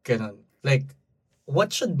 Ganon. Like, what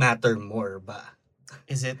should matter more ba?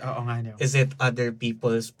 Is it, Is it other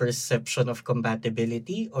people's perception of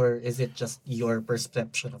compatibility or is it just your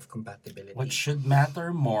perception of compatibility? What should matter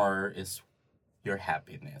more is your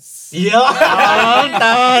happiness. Yeah!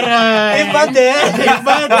 taray! Iba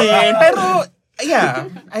din! Pero, yeah,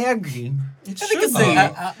 I agree. Kasi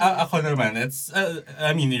ako naman, it's,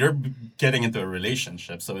 I mean, you're getting into a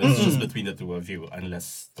relationship, so it's just between the two of you,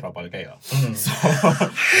 unless tropal kayo. So,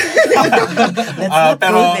 Let's not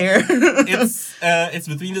pero go there. it's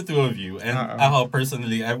between the two of you, and ako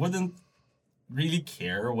personally, I wouldn't really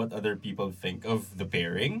care what other people think of the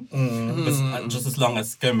pairing. Mm. Just as long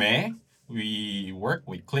as kami, we work,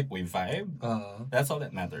 we click, we vibe. That's all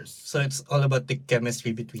that matters. So it's all about the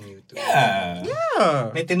chemistry between you two. Yeah.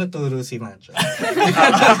 May tinuturo si Macho.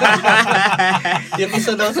 Yung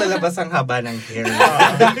isa daw sa labas ang haba ng hair.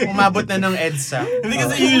 Umabot na ng EDSA. Hindi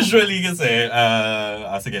kasi usually kasi,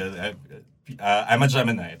 I'm a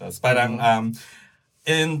Gemini. Tapos parang,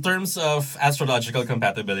 in terms of astrological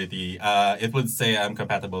compatibility, it would say I'm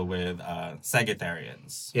compatible with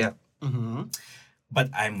Sagittarians. Yeah. But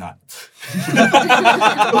I'm not.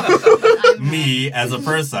 Me, as a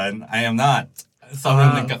person, I am not.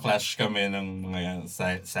 Sobrang nagka-clash kami ng mga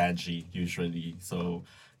Saggy, usually. So,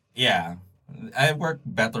 yeah. I work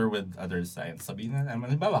better with other signs. Sabihin na,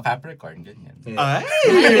 halimbawa, Capricorn, ganyan. Yeah.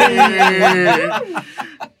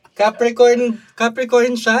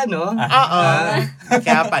 Capricorn siya, no? Oo.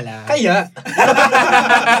 Kaya pala. Kaya.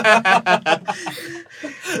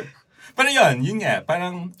 Pero yun nga,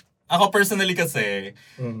 parang, ako personally kasi,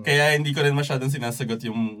 kaya hindi ko rin masyadong sinasagot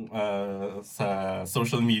yung sa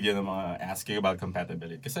social media ng mga asking about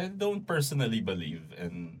compatibility. Kasi I don't personally believe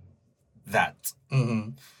in that.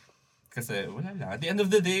 Kasi wala lang. At the end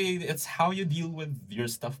of the day, it's how you deal with your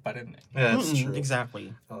stuff pa rin eh. That's true.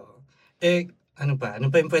 Exactly. Ano pa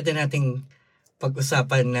yung pwede nating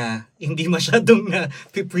pag-usapan na hindi masyadong na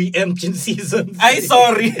pre-empt yung season 3? Ay,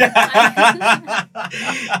 sorry!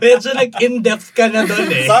 Medyo nag-in-depth ka na doon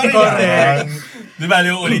eh. Sorry. Correct. Di ba,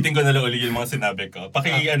 ulitin ko na lang yung mga sinabi ko.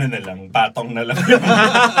 Ano na lang, patong na lang yung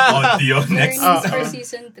audio next. Learnings for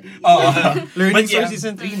season 3. Learnings for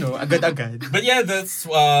season 3, no? Agad-agad. But yeah, that's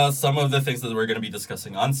some of the things that we're going to be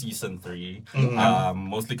discussing on season 3.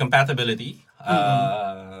 Mostly compatibility.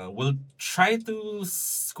 We'll try to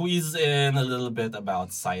squeeze in a little bit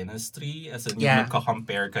about synastry, as in yung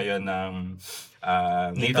magko-compare kayo ng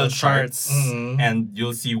natal charts, and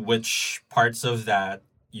you'll see which parts of that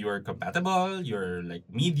you're compatible, you're like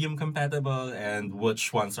medium compatible, and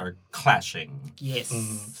which ones are clashing. Yes.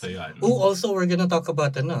 So yun. Also we're gonna talk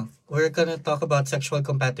about sexual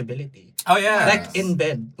compatibility. Oh yeah. Like in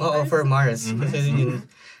bed. For Mars. Kasi yun,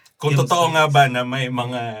 kung totoo nga ba na may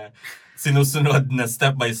mga sinusunod na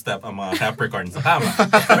step by step ang mga Capricorn sa kama.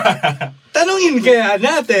 Tanungin kaya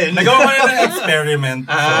natin. Nagawa ko na ng experiment.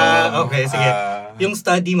 Okay, sige. Yung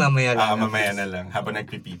study mamaya lang. Mamaya na lang, habang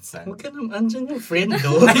nagpipizza. Huwag ka naman, andyan yung friend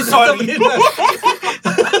do. Sorry.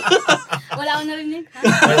 Wala akong narinig.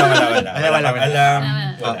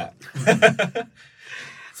 Wala.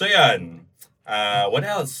 So yan. What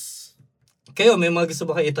else? Kayo, may mga gusto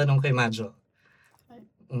ba kayo itanong kay Majo?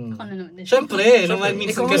 Ako na naman. Siyempre, naman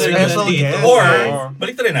minsan ka na special dito. guest. Or,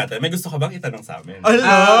 balik rin natin, may gusto ka bang itanong sa amin?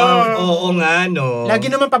 Oo nga, no. Lagi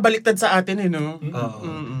naman pabaliktad sa atin, no?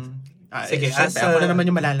 Sige, ako na naman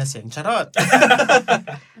yung malalasing. Charot.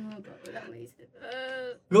 Wala ko isip.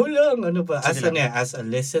 Go lang, ano ba? As a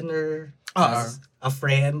listener, as a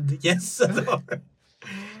friend, yes.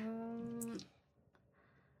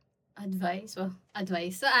 Advice?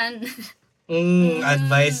 Advice saan?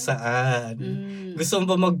 Advice saan? Gusto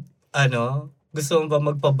mo ba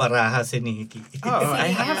magpabaraha si Nikki?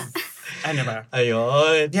 I have. Ano ba?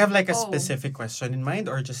 Ayun. Do you have like a specific question in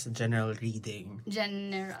mind or just a general reading?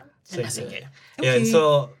 General. Sige. Yan,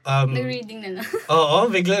 so, Nag-reading na lang.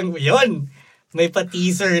 Oo, biglang, yun. May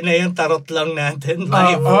pa-teaser na yung tarot lang natin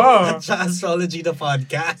live. At sa Astrology the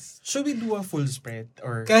Podcast. Should we do a full spread?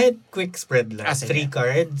 Or Kahit quick spread lang. Sige. 3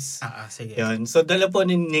 cards. Sige. Yun. So, dala po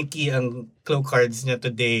ni Nikki ang clue cards niya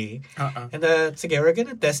today. And sige, we're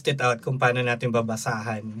gonna test it out kung paano natin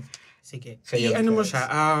babasahan. Sige. Kayo, I-ano mo guys. siya,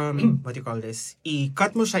 what do you call this?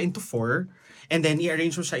 I-cut mo siya into 4 and then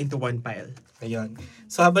i-arrange mo siya into 1 pile. Ayun.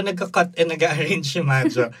 So, habang nagka-cut and nag-arrange si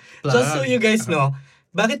Majo, just so you guys know,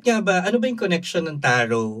 bakit nga ba, ano ba yung connection ng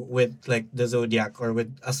tarot with like the zodiac or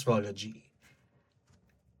with astrology?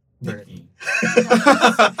 Si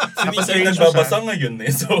Nikki nagbabasa ngayon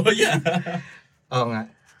eh. So, yeah. Oo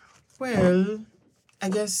nga. Well,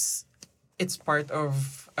 I guess it's part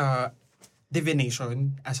of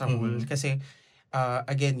divination as a whole. Kasi,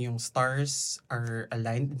 again, yung stars are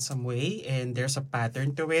aligned in some way and there's a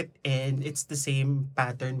pattern to it and it's the same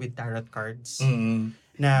pattern with tarot cards.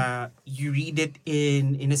 Na you read it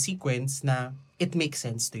in a sequence na it makes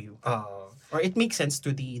sense to you. Or it makes sense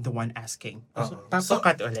to the one asking. So,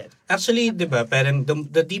 cut ulit. Actually, di ba, parang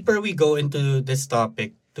the deeper we go into this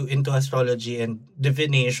topic, into astrology and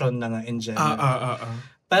divination na nga in general,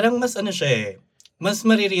 parang mas siya mas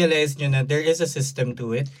marirealize nyo na there is a system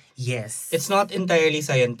to it. Yes. It's not entirely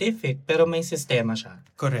scientific, pero may sistema siya.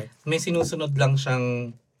 Correct. May sinusunod lang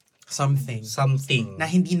siyang Something. something. Na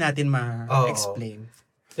hindi natin ma-explain.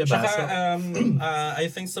 Diba? Tsaka, I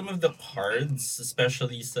think some of the cards,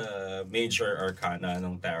 especially sa major arcana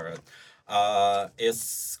ng tarot,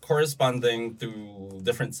 is corresponding to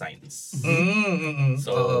different signs.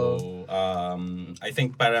 So, I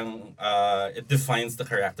think parang it defines the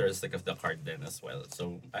characteristic of the card then as well.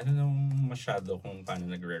 So, I don't know masyado kung paano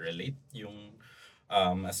nagre-relate yung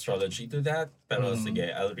astrology to that. Pero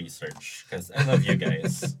sige, I'll research because I love you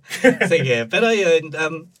guys. Sige, pero yun,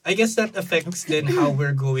 I guess that affects then how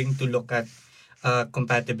we're going to look at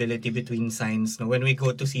compatibility between signs no when we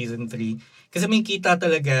go to season 3. Kasi may kita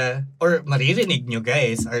talaga, or maririnig nyo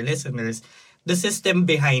guys, our listeners, the system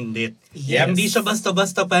behind it. Yes. Hindi siya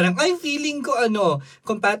basta-basta parang, ay, feeling ko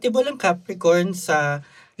compatible ang Capricorn sa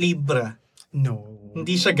Libra. No.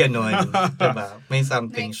 Hindi siya ganon. Diba? May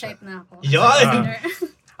something siya. Na-excite na ako. Yun!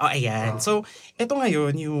 Ayan. So, ito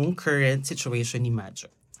ngayon yung current situation ni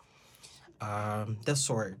Majo. The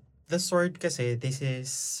sword. The sword kasi, this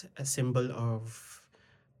is a symbol of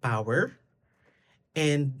power.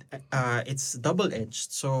 And it's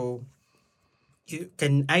double-edged. So, you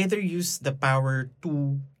can either use the power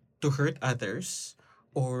to hurt others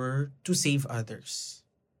or to save others.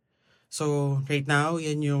 So, right now,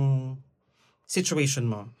 yan yung situation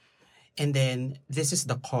mo. And then, this is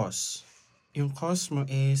the cause. Yung cause mo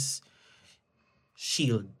is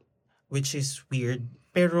shield, which is weird.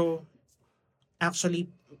 Pero, actually,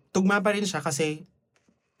 tugma pa rin siya kasi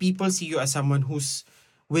people see you as someone who's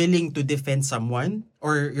willing to defend someone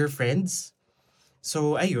or your friends.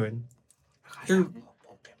 So, ayun.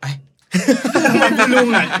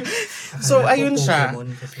 So, ayun siya.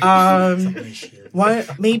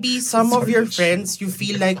 Maybe some of your friends, you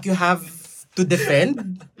feel like you have to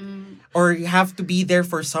defend or you have to be there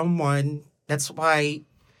for someone. That's why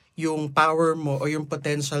yung power mo or yung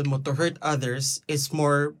potential mo to hurt others is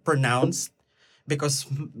more pronounced because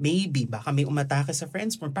maybe baka may umatake sa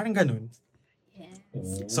friends mo. Parang ganun.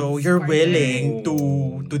 So you're willing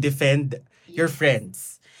to defend your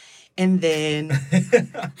friends. And then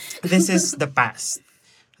this is the past.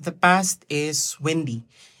 The past is windy.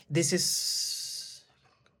 This is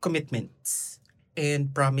commitments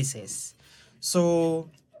and promises. So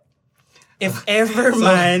if ever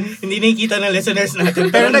man, hindi nakikita ng listeners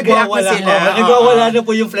natin, pero nag-react na sila. Nagwawala na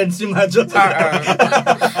po yung friends ni Majo.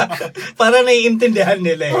 Para naiintindihan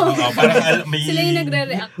nila eh. Parang Sila yung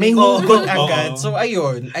nagre-react. May hugot agad. So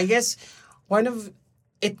ayun, I guess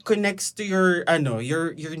it connects to your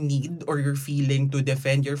need or your feeling to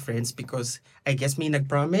defend your friends because I guess may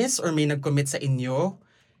nag-promise or may nag-commit sa inyo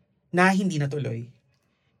na hindi natuloy.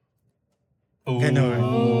 Ganon.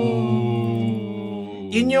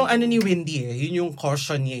 Yun yung ni Windy yun yung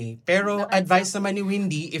caution niya Pero advice naman ni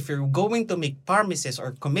Windy, if you're going to make promises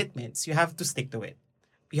or commitments, you have to stick to it.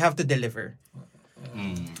 You have to deliver.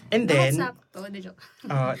 And then,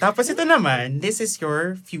 tapos ito naman, this is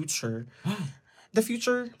your future. The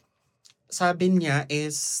future, sabi niya,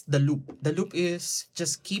 is the loop. The loop is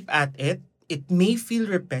just keep at it. It may feel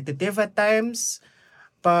repetitive at times,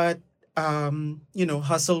 but,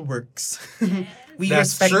 hustle works. We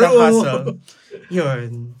That's respect true. the hustle.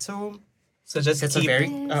 Yun. So just keep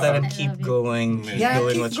going. Keep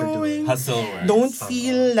doing what you're doing. Hustle works. Don't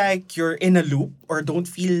feel like you're in a loop or don't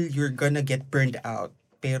feel you're gonna get burned out.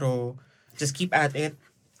 Pero just keep at it.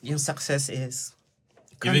 Yung success is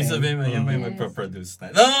Ibig sabihin mo yung may magpo-produce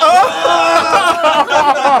na.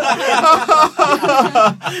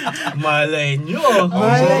 Malay nyo.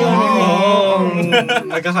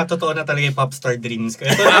 Nagkakatotoo na talaga yung popstar dreams ko.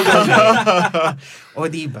 O,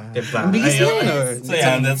 diba? Bilis yun. So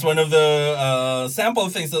yeah, that's one of the sample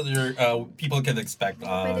things that your people can expect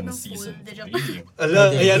on season 3.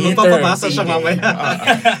 Ayan, magpapabasa siya mamaya.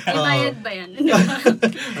 May bayad ba yan?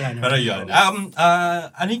 Pero yun.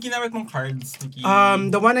 Ano yung ginamit mong cards, Nikki?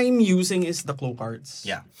 The one I'm using is the Claw cards.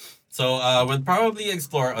 Yeah. So we'll probably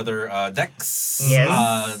explore other decks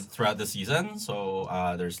throughout the season. So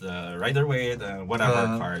there's the Rider-Waite,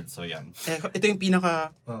 whatever card. So yan. Ito yung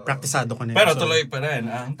pinaka-praktisado ko na. Pero tuloy pa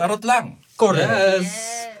rin. Tarot lang. Correct.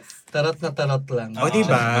 Yes. Tarot na tarot lang. O,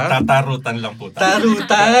 diba? Tatarutan lang po tayo.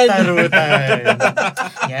 Tarutan.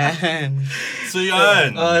 Yan. So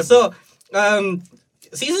yun.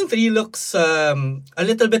 Season 3 looks a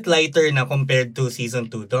little bit lighter na compared to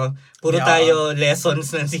Season 2. Puro tayo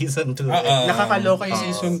lessons ng Season 2. Nakakaloka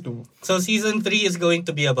yung Season 2. So Season 3 is going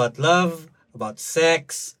to be about love, about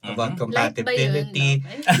sex, about compatibility.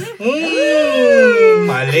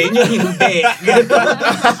 Malay nyo hindi.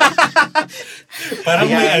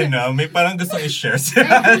 Parang may parang gusto i-share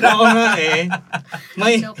sila. Ako nga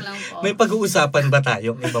Joke lang po. May pag-uusapan ba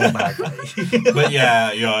tayong ibang bagay? But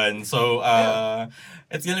yeah, yun. So,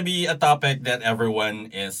 it's gonna be a topic that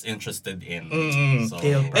everyone is interested in. So,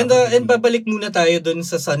 And babalik muna tayo dun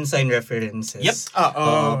sa sun sign references. Yep.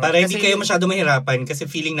 Para hindi kayo masyado mahirapan kasi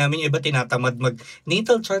feeling namin yung iba tinatamad mag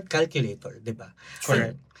natal chart calculator, di ba?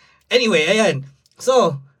 Correct. Anyway, ayan.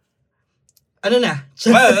 So, ano na?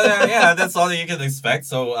 well, yeah, that's all you can expect.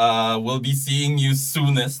 So, we'll be seeing you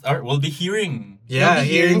soonest, or we'll be hearing. Yeah,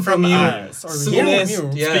 hearing from you.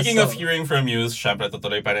 Soonest. Yeah, Speaking of hearing from you, syempre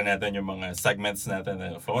tutuloy pa rin natin yung mga segments natin,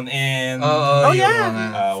 phone in.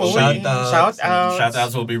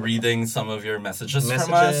 Shout-outs. We'll be reading some of your messages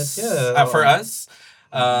from us. Yeah. For us.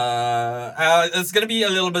 It's gonna be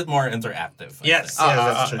a little bit more interactive. Yes,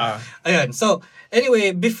 that's true. Ayan, so,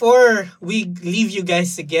 anyway, before we leave you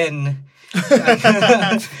guys again,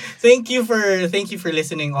 thank you for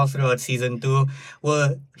listening all throughout season 2.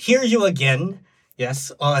 We'll hear you again.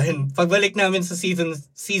 Yes, on pagbalik namin sa season 3.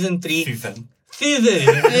 Season 3.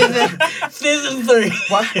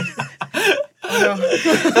 What? Ang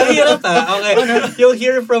hirap Okay. You'll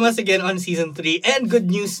hear from us again on season 3. And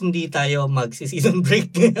good news, hindi tayo magsi-season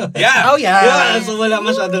break ngayon. Yeah. Yeah, so wala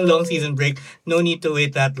masyadong long season break. No need to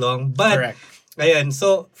wait that long. But, correct. Ayan,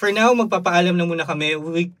 so for now, magpapaalam na muna kami.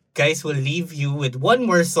 We guys will leave you with one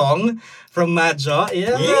more song from Madjo.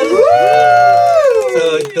 Yeah.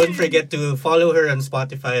 So don't forget to follow her on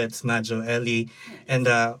Spotify. It's Madjo Ellie. And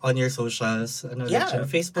on your socials,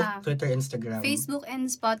 Facebook, Twitter, Instagram. Facebook and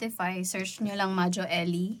Spotify, search nyo lang Madjo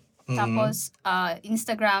Ellie. Tapos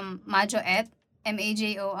Instagram, Madjoet,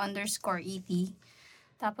 MAJO_ET.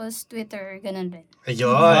 Tapos Twitter, ganun rin.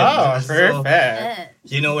 Ayun. Wow, perfect.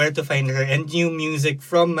 You know where to find her. And new music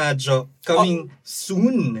from Madjo coming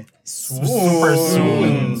soon. Super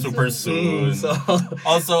soon. So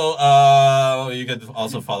also, you could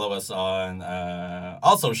also follow us on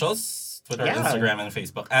all socials, Twitter, Instagram, and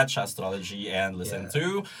Facebook at Chastrology, and listen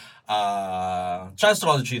to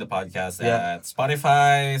Chastrology, the podcast at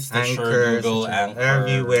Spotify, Stitcher, Google, and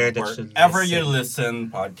everywhere that wherever you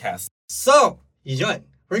listen podcasts. So, yun.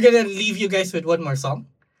 We're gonna leave you guys with one more song.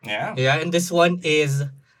 Yeah. Yeah, and this one is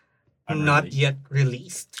not yet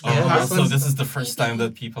released. So this is the first time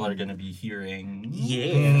that people are gonna be hearing.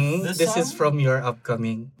 Yeah. This is from your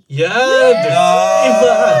upcoming. We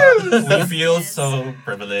feel so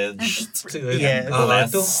privileged.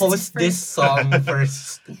 To host this song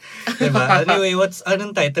first. Diba? Anyway,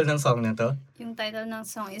 anong title ng song na to? Yung title ng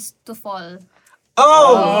song is To Fall.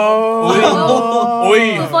 Uy!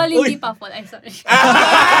 To Fall, hindi pa fall. Ay, sorry.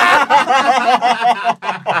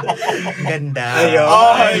 Ganda.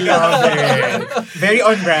 I love it. Very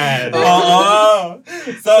on brand.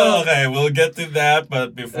 So, okay, we'll get to that,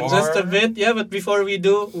 but before... Just a bit, but before we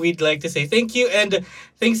do, we'd like to say thank you, and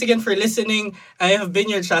thanks again for listening. I have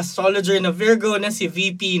been your astrologer na Virgo na si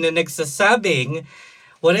VP na nagsasabing,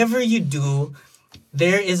 whatever you do,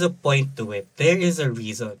 there is a point to it. There is a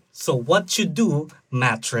reason. So what you do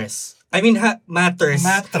matters. Matters. Mattress?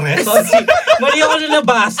 So, mali ako na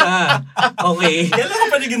nabasa. Okay. Kailan ka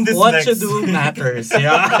pa naging dyslex? What you do matters.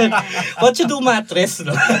 Yeah. What you do matters.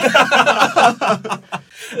 No?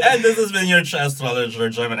 And this has been your astrologer,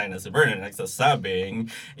 Gemini na si Vernon,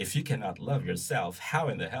 nagsasabing, if you cannot love yourself, how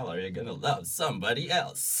in the hell are you gonna love somebody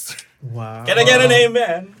else? Wow. Can I get an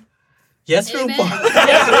amen? Yes, Amen. RuPaul.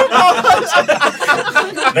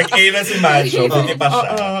 Nag-amen si Macho, buti pa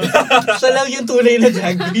siya. Siya lang yung tunay na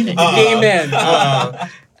drag queen. Amen.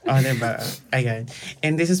 Diba? Ayan.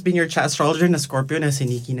 And this has been your astrologer na Scorpio na si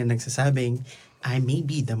Nikki na nagsasabing, I may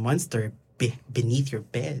be the monster beneath your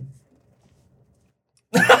bed.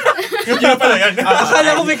 Yun pala yan.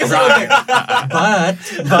 Akala ko may kasabi. But,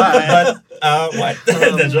 what?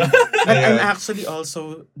 But I'm actually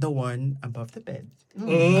also the one above the bed.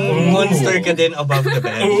 Monster ka din above the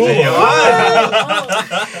bed.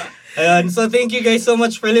 Ayan. So thank you guys so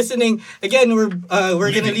much for listening. Again, we're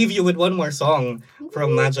gonna leave you with one more song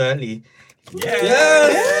from Madjo Ellie.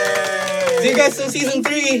 Yes! See you guys in season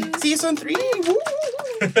 3. Season 3! Woo!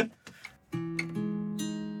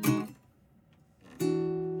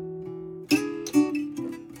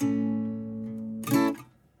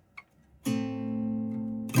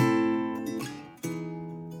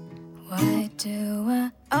 Why do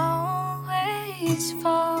I always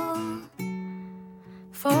fall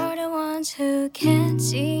for the ones who can't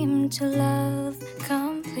seem to love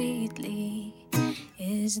completely?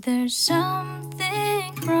 Is there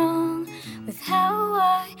something wrong with how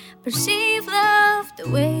I perceive love the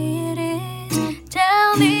way it is?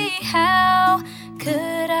 Tell me, how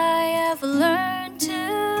could I ever learn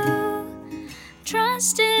to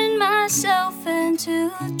trust in myself? myself and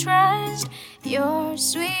to trust your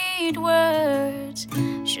sweet words.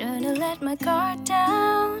 Should've let my guard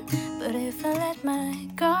down, but if I let my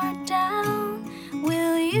guard down,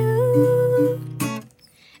 will you?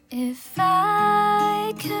 If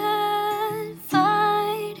I could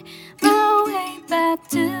find my way back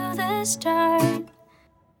to the start,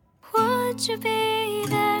 would you be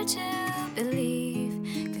there to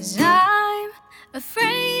believe? 'Cause I'm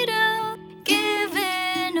afraid of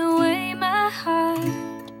giving away my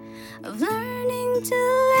heart, of learning to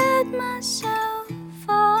let myself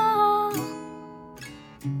fall.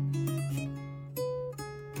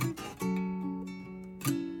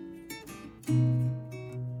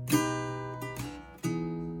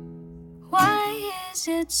 Why is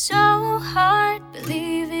it so hard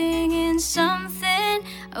believing in something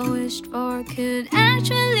I wished for could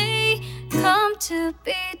actually come to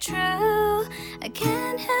be true? I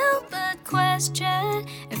can't help but question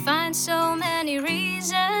and find so many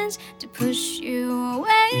reasons to push you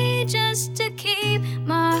away just to keep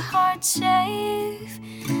my heart safe.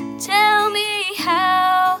 Tell me,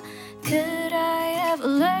 how could I ever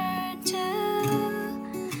learn to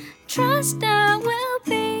trust that we'll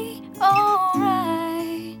be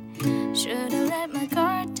alright? Should I let my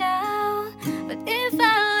guard down? But if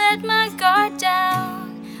I let my guard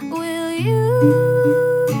down, will you?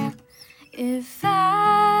 If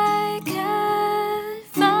I could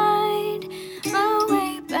find my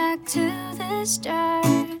way back to the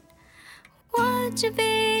start, would you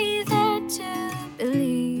be there to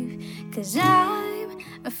believe? 'Cause I'm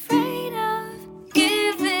afraid of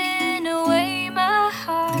giving away my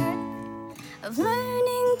heart, of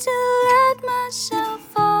learning to let myself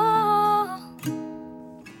fall.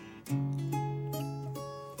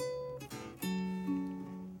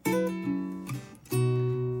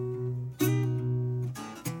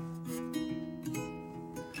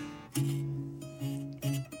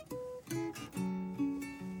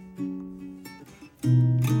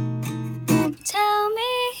 Tell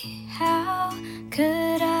me, how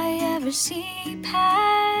could I ever see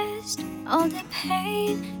past all the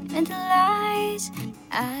pain and the lies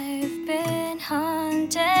I've been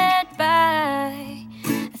haunted by?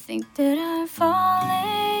 I think that I'm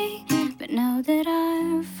falling, but now that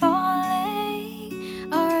I'm falling,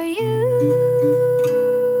 are you?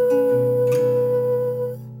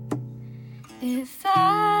 If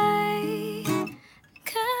I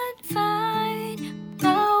could find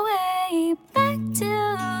my way back to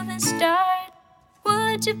the start,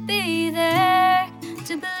 would you be there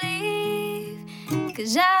to believe?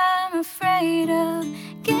 'Cause I'm afraid of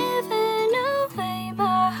giving away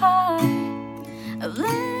my heart, of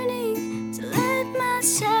learning to let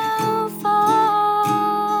myself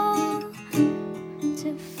fall,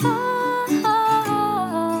 to fall.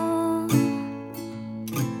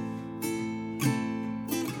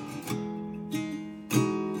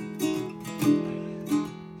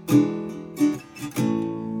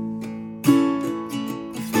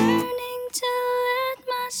 Learning to let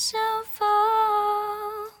myself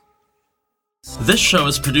fall. This show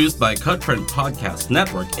is produced by Cutprint Podcast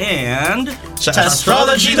Network and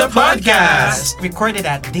Astrology the Podcast! Recorded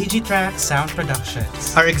at Digitrack Sound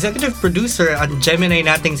Productions. Our executive producer ang Gemini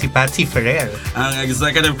nating si Patsy Ferrer. ang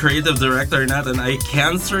executive creative director natin ay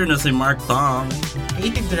Cancer na si Mark Tong.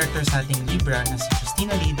 Creative director sa ating Libra na si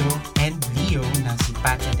Christina Lido and Leo na si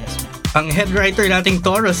Pacha Desmond. Ang head writer nating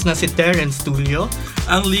Taurus na si Terence Tulio.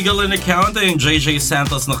 Ang legal and accounting, JJ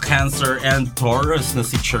Santos na Cancer and Taurus na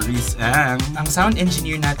si Charisse Ang. Ang sound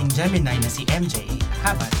engineer nating Gemini na si MJ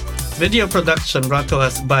Habat. Video production brought to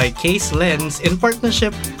us by Case Lens in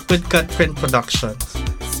partnership with Cutprint Productions.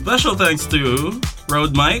 Special thanks to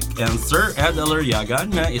Road Mike and Sir Ed Alariaga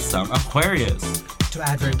na isang Aquarius. To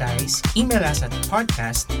advertise, email us at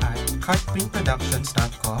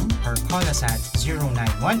podcast@cutprintproductions.com or call us at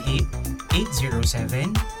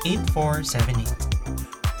 0918-807-8478.